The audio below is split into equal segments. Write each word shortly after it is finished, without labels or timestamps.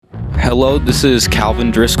Hello, this is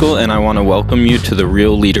Calvin Driscoll, and I want to welcome you to the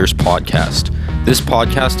Real Leaders Podcast. This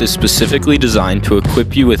podcast is specifically designed to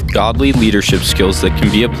equip you with godly leadership skills that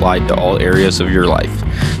can be applied to all areas of your life.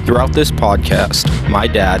 Throughout this podcast, my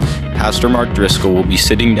dad, Pastor Mark Driscoll, will be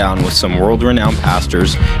sitting down with some world-renowned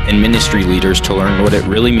pastors and ministry leaders to learn what it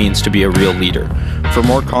really means to be a real leader. For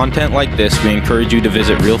more content like this, we encourage you to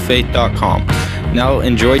visit realfaith.com. Now,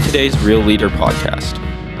 enjoy today's Real Leader Podcast.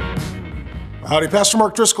 Howdy, Pastor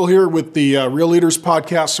Mark Driscoll here with the Real Leaders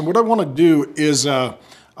Podcast, and what I want to do is a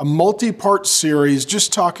multi-part series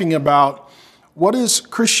just talking about what does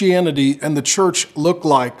Christianity and the church look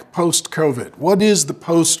like post-COVID? What is the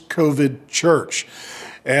post-COVID church?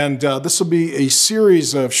 And this will be a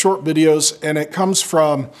series of short videos, and it comes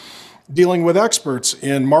from dealing with experts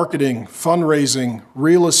in marketing, fundraising,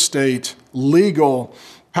 real estate, legal,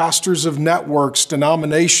 pastors of networks,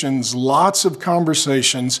 denominations, lots of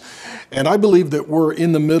conversations. And I believe that we're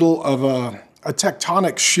in the middle of a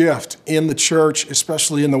tectonic shift in the church,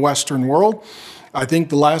 especially in the Western world. I think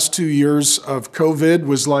the last 2 years of COVID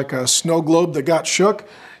was like a snow globe that got shook.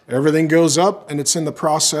 Everything goes up and it's in the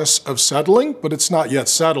process of settling, but it's not yet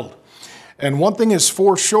settled. And one thing is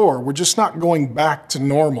for sure, we're just not going back to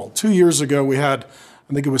normal. 2 years ago, we had,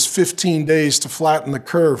 I think it was 15 days to flatten the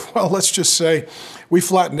curve. Well, let's just say we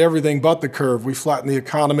flattened everything but the curve. We flattened the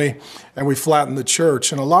economy and we flattened the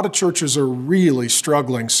church. And a lot of churches are really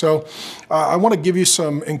struggling. So I want to give you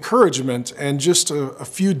some encouragement and just a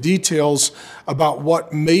few details about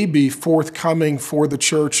what may be forthcoming for the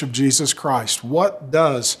Church of Jesus Christ. What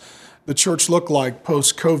does the church look like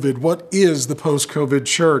post-COVID? What is the post-COVID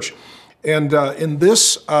church? And in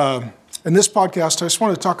this podcast, I just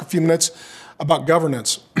want to talk a few minutes about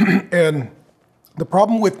governance. And the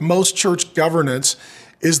problem with most church governance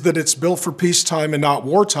is that it's built for peacetime and not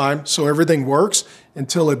wartime, so everything works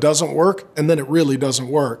until it doesn't work, and then it really doesn't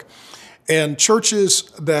work. And churches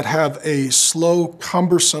that have a slow,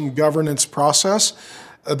 cumbersome governance process,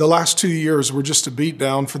 the last 2 years were just a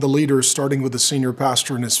beatdown for the leaders, starting with the senior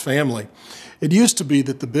pastor and his family. It used to be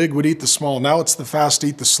that the big would eat the small. Now it's the fast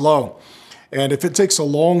eat the slow. And if it takes a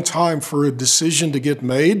long time for a decision to get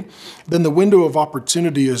made, then the window of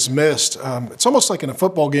opportunity is missed. It's almost like in a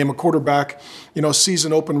football game, a quarterback, sees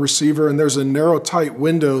an open receiver and there's a narrow, tight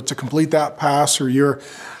window to complete that pass, or you're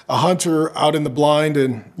a hunter out in the blind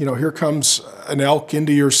and, here comes an elk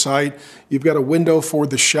into your sight. You've got a window for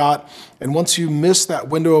the shot. And once you miss that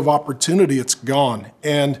window of opportunity, it's gone.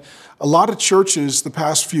 And a lot of churches the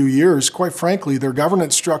past few years, quite frankly, their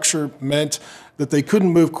governance structure meant that they couldn't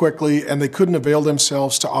move quickly and they couldn't avail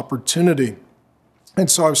themselves to opportunity. And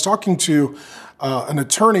so I was talking to an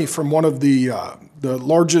attorney from one of the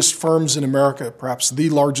largest firms in America, perhaps the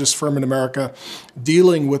largest firm in America,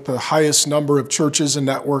 dealing with the highest number of churches and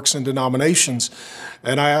networks and denominations.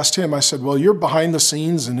 And I asked him, I said, well, you're behind the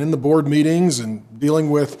scenes and in the board meetings and dealing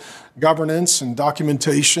with governance and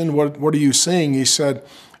documentation. What are you seeing? He said,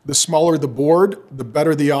 the smaller the board, the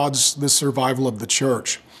better the odds the survival of the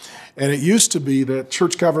church. And it used to be that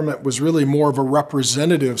church government was really more of a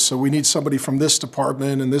representative. So we need somebody from this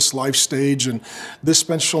department and this life stage and this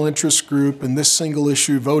special interest group and this single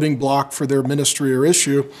issue voting block for their ministry or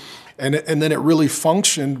issue. And then it really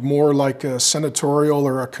functioned more like a senatorial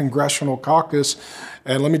or a congressional caucus.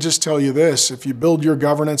 And let me just tell you this, if you build your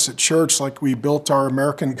governance at church like we built our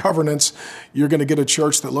American governance, you're going to get a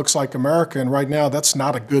church that looks like America. And right now, that's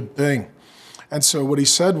not a good thing. And so what he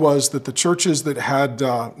said was that the churches that had,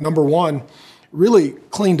 number one, really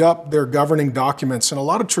cleaned up their governing documents. And a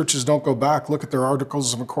lot of churches don't go back, look at their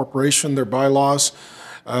articles of incorporation, their bylaws.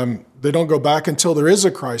 They don't go back until there is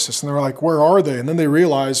a crisis. And they're like, where are they? And then they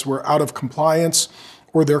realize we're out of compliance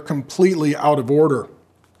or they're completely out of order.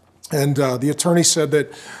 And the attorney said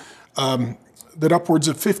that upwards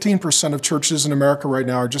of 15% of churches in America right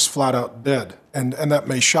now are just flat out dead. And that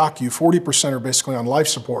may shock you. 40% are basically on life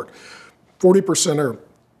support. 40% are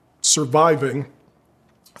surviving.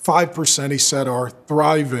 5%, he said, are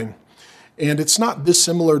thriving. And it's not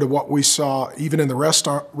dissimilar to what we saw even in the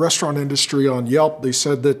restaurant industry on Yelp. They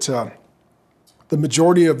said that the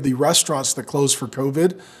majority of the restaurants that closed for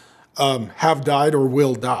COVID have died or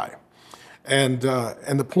will die. And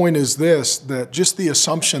the point is this, that just the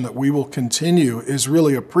assumption that we will continue is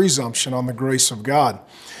really a presumption on the grace of God.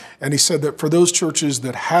 And he said that for those churches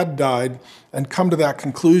that had died and come to that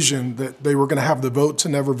conclusion that they were going to have the vote to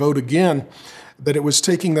never vote again, that it was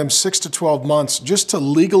taking them 6 to 12 months just to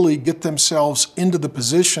legally get themselves into the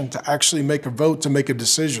position to actually make a vote, to make a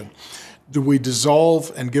decision. Do we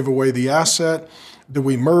dissolve and give away the asset? Do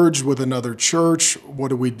we merge with another church? What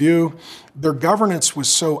do we do? Their governance was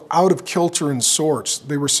so out of kilter and sorts.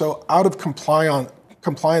 They were so out of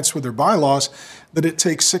compliance with their bylaws, that it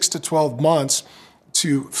takes 6 to 12 months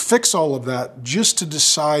to fix all of that just to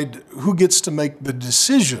decide who gets to make the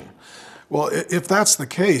decision. Well, if that's the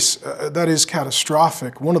case, that is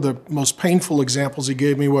catastrophic. One of the most painful examples he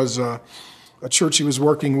gave me was a church he was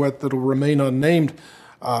working with that'll remain unnamed,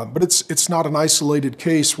 but it's not an isolated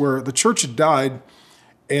case where the church had died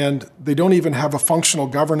and they don't even have a functional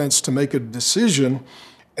governance to make a decision.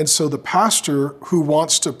 And so the pastor who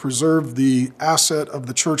wants to preserve the asset of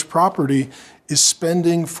the church property is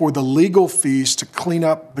spending for the legal fees to clean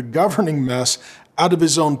up the governing mess out of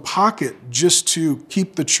his own pocket just to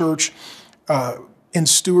keep the church in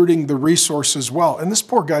stewarding the resources well. And this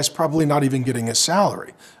poor guy's probably not even getting his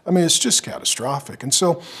salary. I mean, it's just catastrophic. And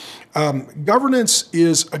so governance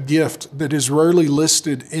is a gift that is rarely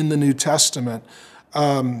listed in the New Testament.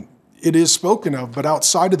 It is spoken of, but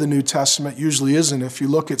outside of the New Testament usually isn't. If you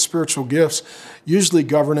look at spiritual gifts, usually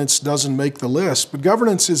governance doesn't make the list, but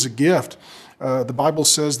governance is a gift. The Bible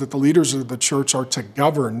says that the leaders of the church are to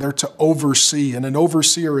govern, they're to oversee, and an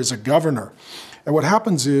overseer is a governor. And what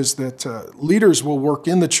happens is that leaders will work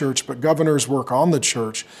in the church, but governors work on the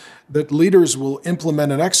church. That leaders will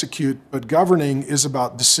implement and execute, but governing is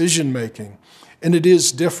about decision making. And it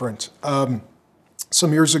is different.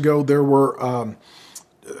 Some years ago, there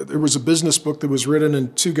was a business book that was written,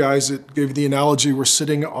 and two guys that gave the analogy were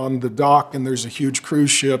sitting on the dock, and there's a huge cruise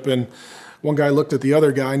ship, and one guy looked at the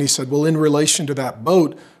other guy, and he said, well, in relation to that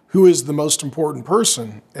boat, who is the most important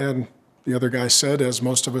person? And the other guy said, as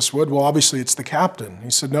most of us would, well, obviously it's the captain. He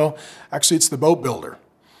said, no, actually it's the boat builder.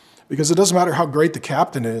 Because it doesn't matter how great the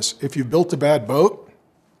captain is. If you've built a bad boat,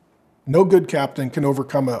 no good captain can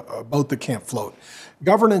overcome a boat that can't float.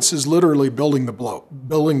 Governance is literally building the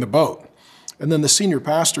boat. And then the senior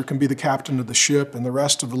pastor can be the captain of the ship, and the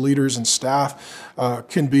rest of the leaders and staff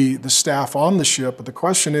can be the staff on the ship. But the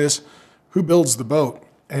question is, who builds the boat?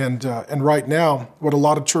 And right now, what a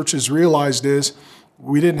lot of churches realized is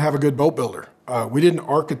we didn't have a good boat builder. We didn't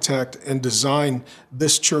architect and design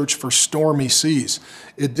this church for stormy seas.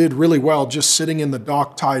 It did really well just sitting in the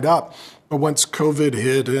dock tied up. But once COVID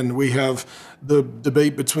hit and we have the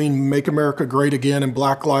debate between Make America Great Again and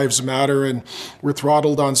Black Lives Matter, and we're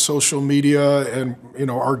throttled on social media, and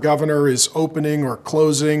our governor is opening or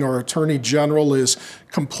closing, our attorney general is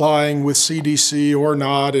complying with CDC or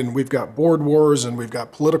not, and we've got board wars, and we've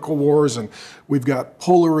got political wars, and we've got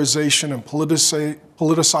polarization and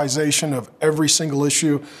politicization of every single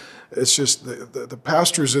issue. It's just the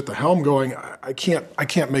pastor's at the helm going, I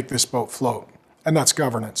can't make this boat float, and that's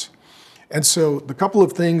governance. And so the couple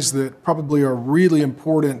of things that probably are really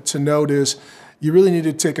important to note is you really need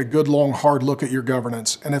to take a good, long, hard look at your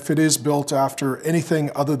governance. And if it is built after anything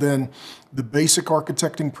other than the basic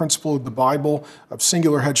architecting principle of the Bible of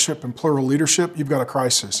singular headship and plural leadership, you've got a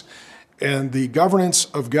crisis. And the governance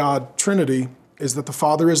of God, Trinity, is that the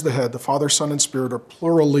Father is the head, the Father, Son, and Spirit are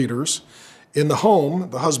plural leaders. In the home,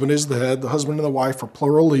 the husband is the head, the husband and the wife are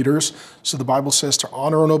plural leaders. So the Bible says to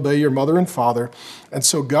honor and obey your mother and father. And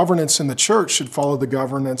so governance in the church should follow the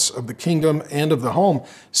governance of the kingdom and of the home,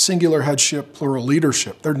 singular headship, plural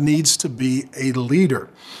leadership. There needs to be a leader.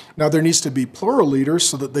 Now, there needs to be plural leaders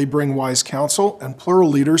so that they bring wise counsel, and plural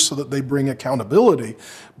leaders so that they bring accountability,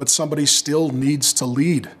 but somebody still needs to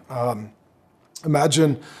lead.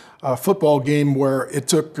 Imagine a football game where it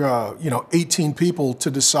took 18 people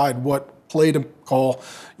to decide what play to call,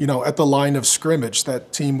 at the line of scrimmage.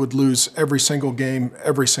 That team would lose every single game,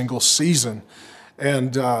 every single season.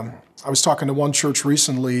 And I was talking to one church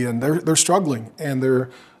recently, and they're struggling, and they're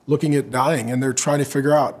looking at dying, and they're trying to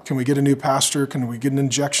figure out, can we get a new pastor? Can we get an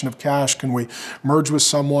injection of cash? Can we merge with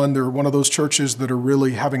someone? They're one of those churches that are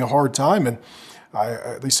really having a hard time. And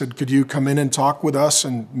they said, could you come in and talk with us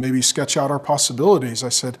and maybe sketch out our possibilities? I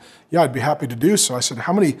said, yeah, I'd be happy to do so. I said,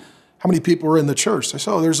 how many people are in the church? They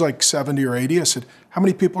said, there's like 70 or 80. I said, how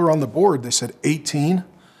many people are on the board? They said, 18.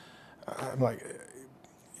 I'm like,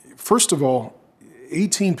 first of all,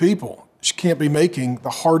 18 people can't be making the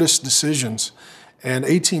hardest decisions, and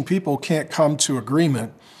 18 people can't come to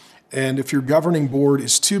agreement. And if your governing board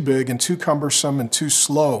is too big and too cumbersome and too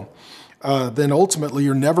slow, then ultimately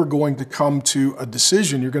you're never going to come to a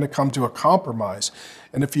decision. You're going to come to a compromise.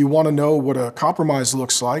 And if you want to know what a compromise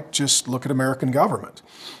looks like, just look at American government.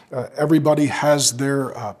 Everybody has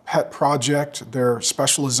their pet project, their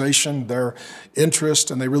specialization, their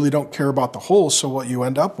interest, and they really don't care about the whole. So what you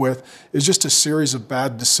end up with is just a series of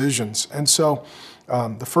bad decisions. And so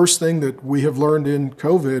the first thing that we have learned in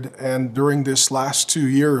COVID and during this last 2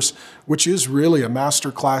 years, which is really a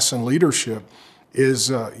master class in leadership,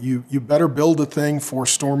 is you better build a thing for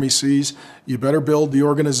stormy seas. You better build the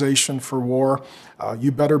organization for war.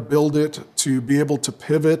 You better build it to be able to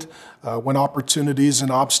pivot when opportunities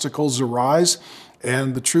and obstacles arise.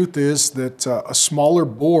 And the truth is that a smaller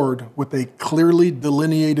board with a clearly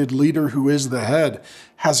delineated leader who is the head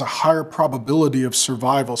has a higher probability of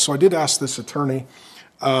survival. So I did ask this attorney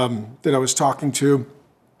that I was talking to,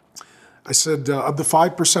 I said, of the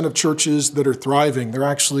 5% of churches that are thriving, they're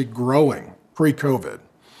actually growing pre-COVID.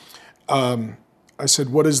 I said,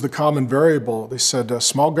 what is the common variable? They said, a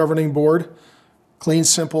small governing board, clean,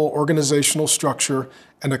 simple organizational structure,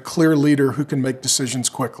 and a clear leader who can make decisions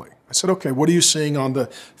quickly. I said, okay, what are you seeing on the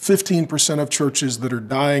 15% of churches that are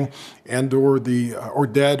dying and or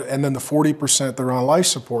dead, and then the 40% that are on life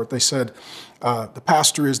support? They said, the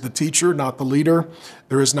pastor is the teacher, not the leader.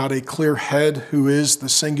 There is not a clear head who is the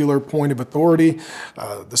singular point of authority.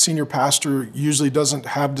 The senior pastor usually doesn't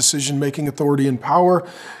have decision-making authority and power,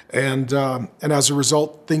 and as a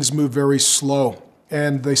result, things move very slow.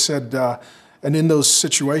 And they said, and in those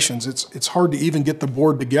situations, it's hard to even get the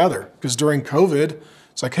board together, because during COVID,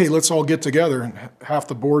 it's like, hey, let's all get together, and half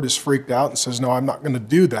the board is freaked out and says, no, I'm not going to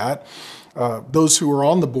do that. Those who are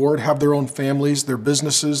on the board have their own families, their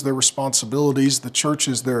businesses, their responsibilities. The church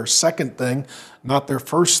is their second thing, not their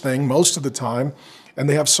first thing most of the time. And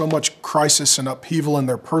they have so much crisis and upheaval in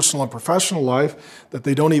their personal and professional life that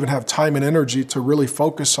they don't even have time and energy to really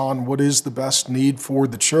focus on what is the best need for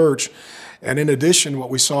the church. And in addition, what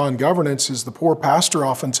we saw in governance is the poor pastor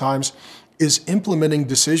oftentimes is implementing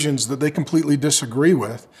decisions that they completely disagree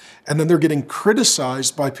with, and then they're getting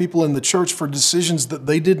criticized by people in the church for decisions that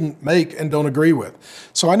they didn't make and don't agree with.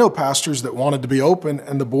 So I know pastors that wanted to be open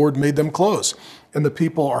and the board made them close, and the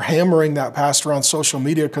people are hammering that pastor on social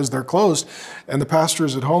media because they're closed, and the pastor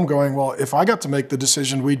is at home going, well, if I got to make the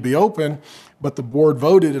decision, we'd be open, but the board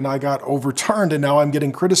voted and I got overturned, and now I'm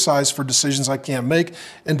getting criticized for decisions I can't make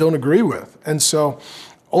and don't agree with. And so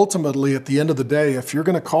ultimately, at the end of the day, if you're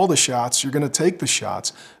going to call the shots, you're going to take the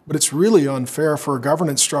shots. But it's really unfair for a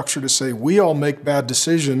governance structure to say we all make bad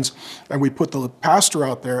decisions and we put the pastor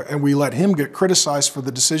out there and we let him get criticized for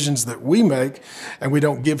the decisions that we make, and we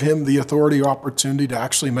don't give him the authority or opportunity to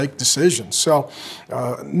actually make decisions. So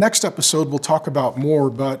next episode, we'll talk about more,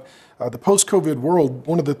 but the post-COVID world,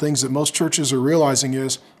 one of the things that most churches are realizing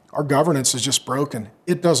is our governance is just broken.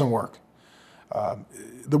 It doesn't work.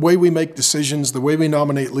 The way we make decisions, the way we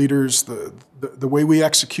nominate leaders, the way we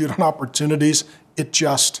execute on opportunities, it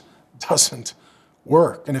just doesn't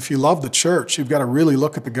work. And if you love the church, you've got to really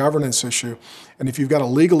look at the governance issue. And if you've got a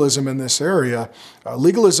legalism in this area,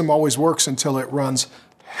 legalism always works until it runs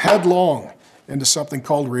headlong into something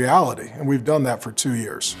called reality. And we've done that for 2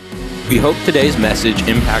 years. We hope today's message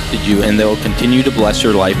impacted you and that will continue to bless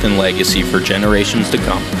your life and legacy for generations to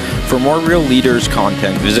come. For more Real Leaders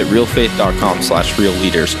content, visit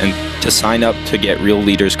realfaith.com/realleaders, and to sign up to get Real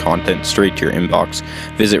Leaders content straight to your inbox,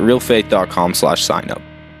 visit realfaith.com/signup.